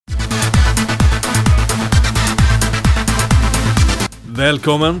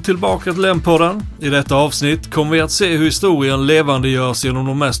Välkommen tillbaka till Lämpodden. I detta avsnitt kommer vi att se hur historien levandegörs genom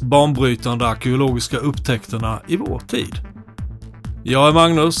de mest banbrytande arkeologiska upptäckterna i vår tid. Jag är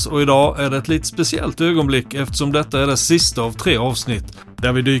Magnus och idag är det ett lite speciellt ögonblick eftersom detta är det sista av 3 avsnitt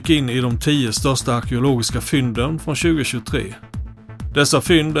där vi dyker in i de 10 största arkeologiska fynden från 2023. Dessa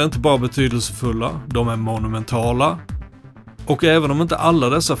fynd är inte bara betydelsefulla, de är monumentala. Och även om inte alla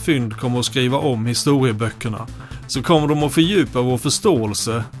dessa fynd kommer att skriva om historieböckerna så kommer de att fördjupa vår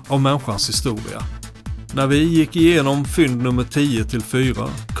förståelse av människans historia. När vi gick igenom fynd nummer 10-4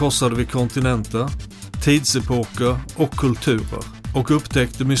 korsade vi kontinenter, tidsepoker och kulturer och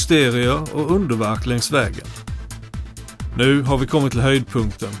upptäckte mysterier och underverk längs vägen. Nu har vi kommit till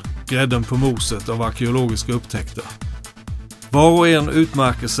höjdpunkten, grädden på moset av arkeologiska upptäckter. Var och en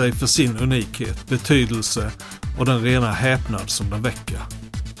utmärker sig för sin unikhet, betydelse och den rena häpnad som den väcker.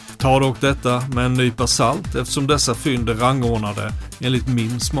 Ta dock detta med en nypa salt eftersom dessa fynd är rangordnade enligt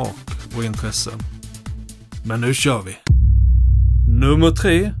min smak och intressen. Men nu kör vi! Nummer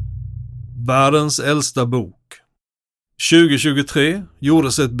 3. Världens äldsta bok. 2023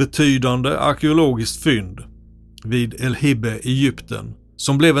 gjordes ett betydande arkeologiskt fynd vid El Hibbe i Egypten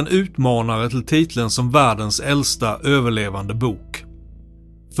som blev en utmanare till titeln som världens äldsta överlevande bok.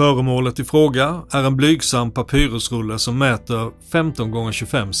 Föremålet i fråga är en blygsam papyrusrulle som mäter 15 x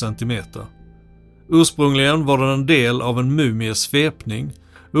 25 cm. Ursprungligen var den en del av en mumies svepning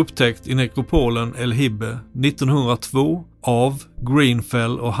upptäckt i nekropolen El Hibbe 1902 av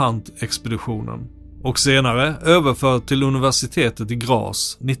Greenfell och Hunt-expeditionen och senare överförd till universitetet i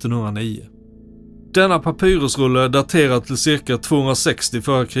Graz 1909. Denna papyrusrulle daterad till cirka 260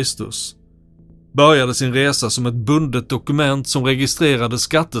 f.Kr. började sin resa som ett bundet dokument som registrerade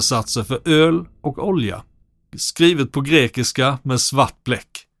skattesatser för öl och olja, skrivet på grekiska med svart bläck.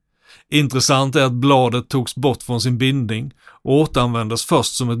 Intressant är att bladet togs bort från sin bindning och återanvändes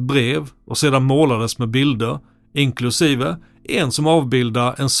först som ett brev och sedan målades med bilder, inklusive en som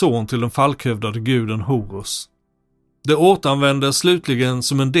avbildar en son till den falkhövdade guden Horus. Det återanvändes slutligen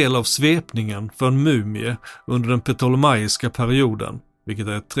som en del av svepningen för en mumie under den ptolemaiska perioden, vilket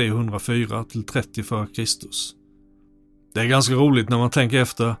är 304-30 f.Kr. Det är ganska roligt när man tänker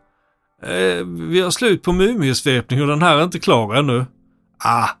efter. Vi har slut på mumiesvepning och den här är inte klar ännu.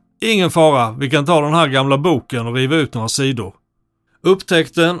 Ingen fara, vi kan ta den här gamla boken och riva ut några sidor.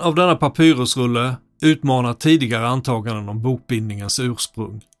 Upptäckten av denna papyrusrulle utmanar tidigare antaganden om bokbindningens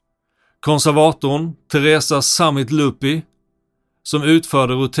ursprung. Konservatorn Teresa Samit Lupi, som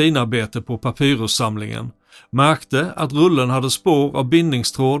utförde rutinarbete på papyrussamlingen, märkte att rullen hade spår av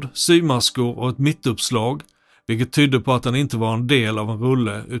bindningstråd, symaskor och ett mittuppslag, vilket tydde på att den inte var en del av en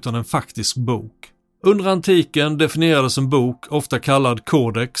rulle utan en faktisk bok. Under antiken definierades en bok, ofta kallad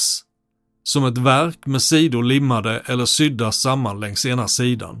codex, som ett verk med sidor limmade eller sydda samman längs ena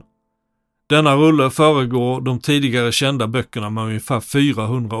sidan. Denna rulle föregår de tidigare kända böckerna med ungefär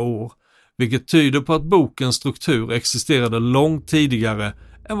 400 år, vilket tyder på att bokens struktur existerade långt tidigare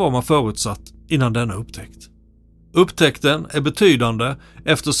än vad man förutsatt innan denna upptäckt. Upptäckten är betydande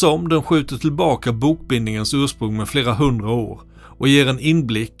eftersom den skjuter tillbaka bokbindningens ursprung med flera hundra år och ger en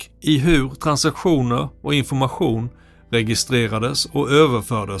inblick i hur transaktioner och information registrerades och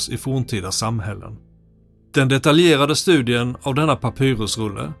överfördes i forntida samhällen. Den detaljerade studien av denna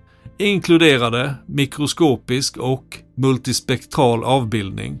papyrusrulle inkluderade mikroskopisk och multispektral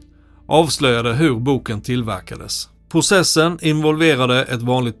avbildning, avslöjade hur boken tillverkades. Processen involverade ett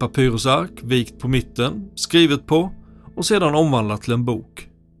vanligt papyrusark vikt på mitten, skrivet på och sedan omvandlat till en bok.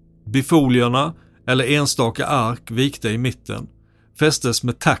 Bifolierna, eller enstaka ark vikta i mitten, fästes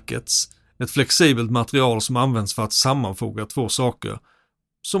med tackets, ett flexibelt material som används för att sammanfoga 2 saker,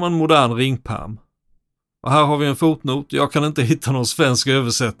 som en modern ringpärm. Och här har vi en fotnot, jag kan inte hitta någon svensk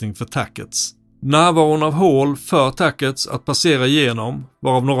översättning för tackets. Närvaron av hål för tackets att passera igenom,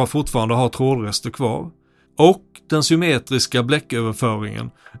 varav några fortfarande har trådrester kvar, och den symmetriska bläcköverföringen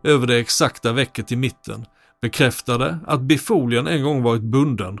över det exakta väcket i mitten bekräftade att bifolien en gång varit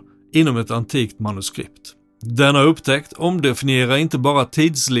bunden inom ett antikt manuskript. Denna upptäckt omdefinierar inte bara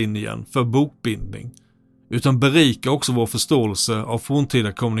tidslinjen för bokbindning utan berikar också vår förståelse av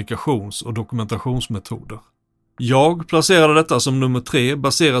forntida kommunikations- och dokumentationsmetoder. Jag placerade detta som nummer 3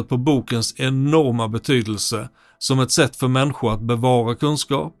 baserat på bokens enorma betydelse som ett sätt för människor att bevara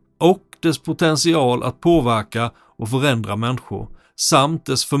kunskap och dess potential att påverka och förändra människor samt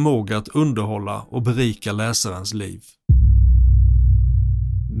dess förmåga att underhålla och berika läsarens liv.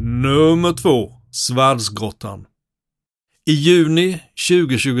 Nummer 2. Svärdsgrottan. I juni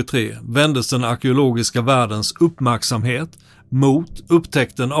 2023 vändes den arkeologiska världens uppmärksamhet mot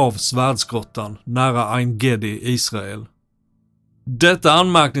upptäckten av Svärdsgrottan nära Ein Gedi, Israel. Detta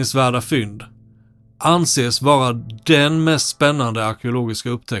anmärkningsvärda fynd anses vara den mest spännande arkeologiska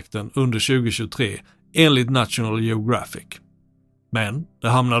upptäckten under 2023 enligt National Geographic. Men det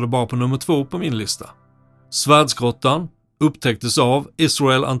hamnade bara på nummer 2 på min lista. Svärdsgrottan upptäcktes av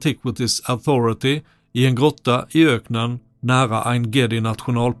Israel Antiquities Authority i en grotta i öknen nära Ein Gedi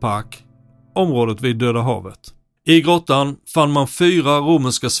nationalpark, området vid Döda havet. I grottan fann man 4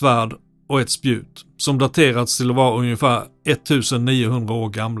 romerska svärd och ett spjut som daterats till att vara ungefär 1900 år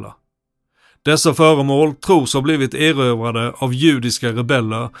gamla. Dessa föremål tros ha blivit erövrade av judiska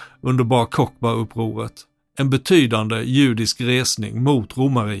rebeller under Bar Kokhba-upproret, en betydande judisk resning mot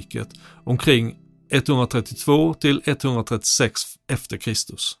romarriket omkring 132 till 136 efter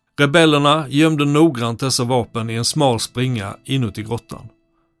Kristus. Rebellerna gömde noggrant dessa vapen i en smal springa inuti grottan.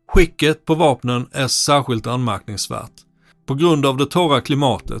 Skicket på vapnen är särskilt anmärkningsvärt. På grund av det torra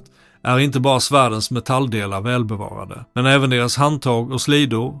klimatet är inte bara svärdens metalldelar välbevarade, men även deras handtag och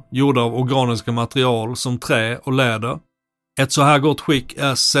slidor, gjorda av organiska material som trä och läder. Ett så här gott skick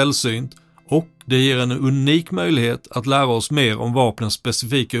är sällsynt och det ger en unik möjlighet att lära oss mer om vapnens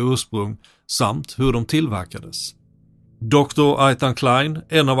specifika ursprung samt hur de tillverkades. Dr. Eitan Klein,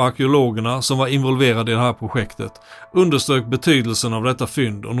 en av arkeologerna som var involverad i det här projektet, underströk betydelsen av detta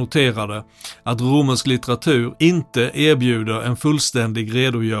fynd och noterade att romersk litteratur inte erbjuder en fullständig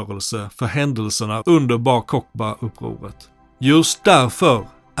redogörelse för händelserna under Bar Kokhba-upproret. Just därför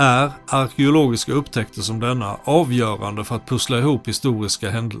är arkeologiska upptäckter som denna avgörande för att pussla ihop historiska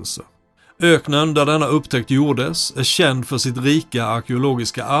händelser. Öknen där denna upptäckt gjordes är känd för sitt rika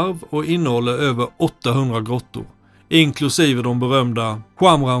arkeologiska arv och innehåller över 800 grottor, inklusive de berömda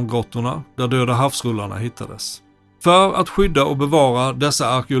Qumran-grottorna där Döda havsrullarna hittades. För att skydda och bevara dessa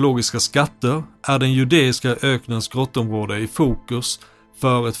arkeologiska skatter är den judeiska öknens grottområde i fokus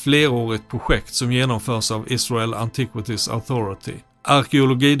för ett flerårigt projekt som genomförs av Israel Antiquities Authority,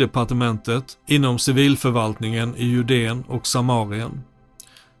 arkeologidepartementet inom civilförvaltningen i Judeen och Samarien,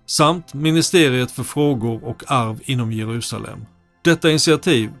 samt ministeriet för frågor och arv inom Jerusalem. Detta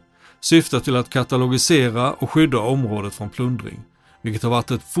initiativ syftar till att katalogisera och skydda området från plundring, vilket har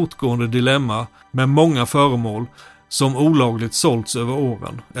varit ett fortgående dilemma med många föremål som olagligt sålts över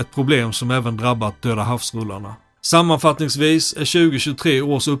åren, ett problem som även drabbat Döda havsrullarna. Sammanfattningsvis är 2023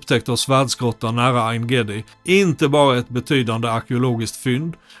 års upptäckt av svärdsgrottan nära Ein Gedi inte bara ett betydande arkeologiskt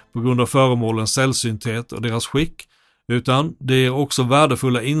fynd på grund av föremålens sällsynthet och deras skick, utan det ger också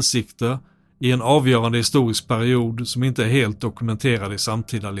värdefulla insikter i en avgörande historisk period som inte är helt dokumenterad i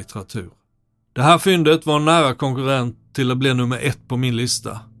samtida litteratur. Det här fyndet var en nära konkurrent till att bli nummer 1 på min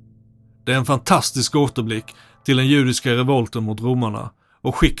lista. Det är en fantastisk återblick till den judiska revolten mot romarna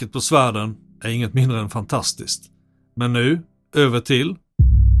och skicket på svärden är inget mindre än fantastiskt. Men nu, över till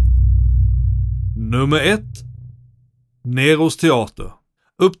nummer 1. Neros teater.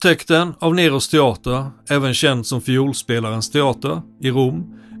 Upptäckten av Neros teater, även känd som fiolspelarens teater, i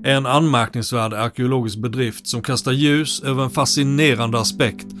Rom, är en anmärkningsvärd arkeologisk bedrift som kastar ljus över en fascinerande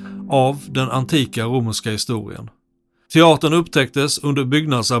aspekt av den antika romerska historien. Teatern upptäcktes under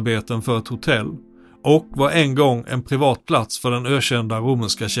byggnadsarbeten för ett hotell och var en gång en privat plats för den ökända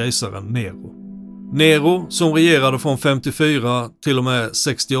romerska kejsaren Nero. Nero, som regerade från 54 till och med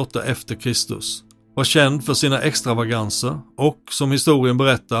 68 efter Kristus, var känd för sina extravaganser och, som historien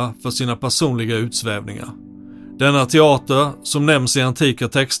berättar, för sina personliga utsvävningar. Denna teater, som nämns i antika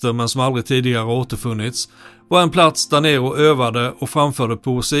texter men som aldrig tidigare återfunnits, var en plats där Nero övade och framförde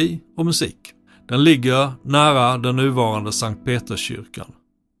poesi och musik. Den ligger nära den nuvarande Sankt Peterskyrkan.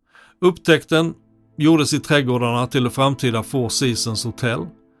 Upptäckten gjordes i trädgårdarna till det framtida Four Seasons Hotel.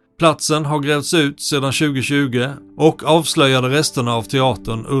 Platsen har grävts ut sedan 2020 och avslöjade resterna av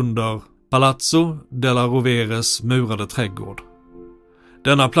teatern under Palazzo della Roveres murade trädgård.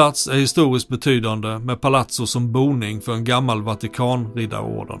 Denna plats är historiskt betydande med Palazzo som boning för en gammal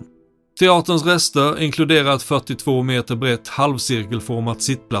Vatikanriddarorden. Teaterns rester inkluderar ett 42 meter brett halvcirkelformat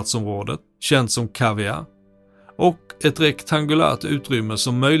sittplatsområde, känt som Cavea, och ett rektangulärt utrymme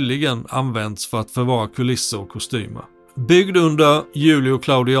som möjligen används för att förvara kulisser och kostymer. Byggd under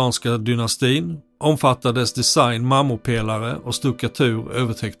Julio-Claudianska dynastin omfattar dess design marmorpelare och stuckatur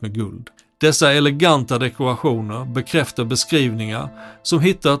övertäckt med guld. Dessa eleganta dekorationer bekräftar beskrivningar som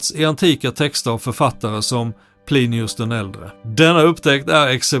hittats i antika texter av författare som Plinius den äldre. Denna upptäckt är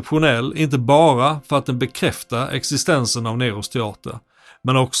exceptionell inte bara för att den bekräftar existensen av Neros teater,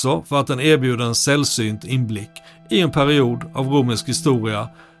 men också för att den erbjuder en sällsynt inblick i en period av romersk historia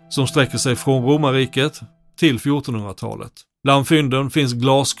som sträcker sig från romarriket till 1400-talet. Bland fynden finns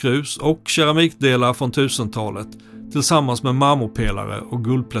glaskrus och keramikdelar från 1000-talet tillsammans med marmorpelare och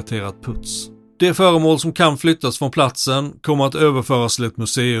guldpläterat puts. De föremål som kan flyttas från platsen kommer att överföras till ett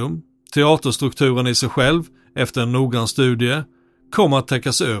museum. Teaterstrukturen i sig själv, efter en noggrann studie, kommer att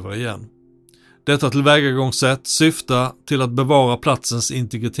täckas över igen. Detta tillvägagångssätt syftar till att bevara platsens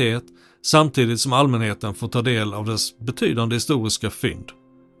integritet samtidigt som allmänheten får ta del av dess betydande historiska fynd.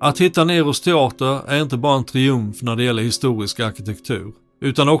 Att hitta Neros teater är inte bara en triumf när det gäller historisk arkitektur,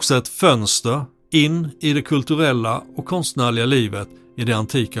 utan också ett fönster in i det kulturella och konstnärliga livet i det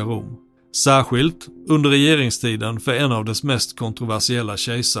antika Rom. Särskilt under regeringstiden för en av dess mest kontroversiella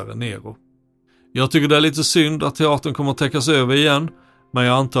kejsare, Nero. Jag tycker det är lite synd att teatern kommer att täckas över igen, men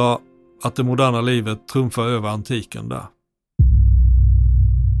jag antar att det moderna livet trumfar över antiken där.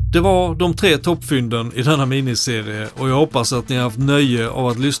 Det var de 3 toppfynden i denna miniserie och jag hoppas att ni har haft nöje av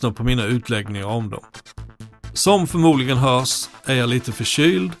att lyssna på mina utläggningar om dem. Som förmodligen hörs är jag lite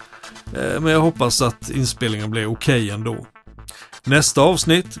förkyld, men jag hoppas att inspelningen blir okej ändå. Nästa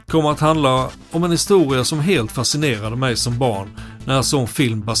avsnitt kommer att handla om en historia som helt fascinerade mig som barn när jag såg en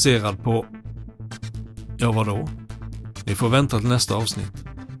film baserad på... Ja, vadå? Ni får vänta till nästa avsnitt.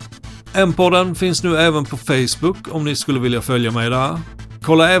 M-podden finns nu även på Facebook om ni skulle vilja följa mig där.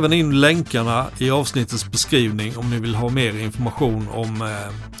 Kolla även in länkarna i avsnittets beskrivning om ni vill ha mer information om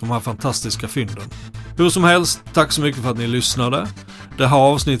de här fantastiska fynden. Hur som helst, tack så mycket för att ni lyssnade. Det här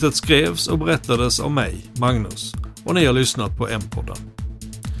avsnittet skrevs och berättades av mig, Magnus, och ni har lyssnat på M-podden.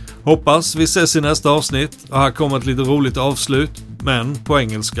 Hoppas vi ses i nästa avsnitt och här kommer ett lite roligt avslut, men på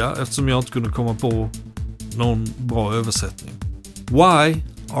engelska eftersom jag inte kunde komma på någon bra översättning. Why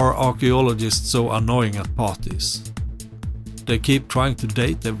are archaeologists so annoying at parties? They keep trying to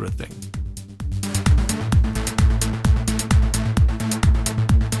date everything.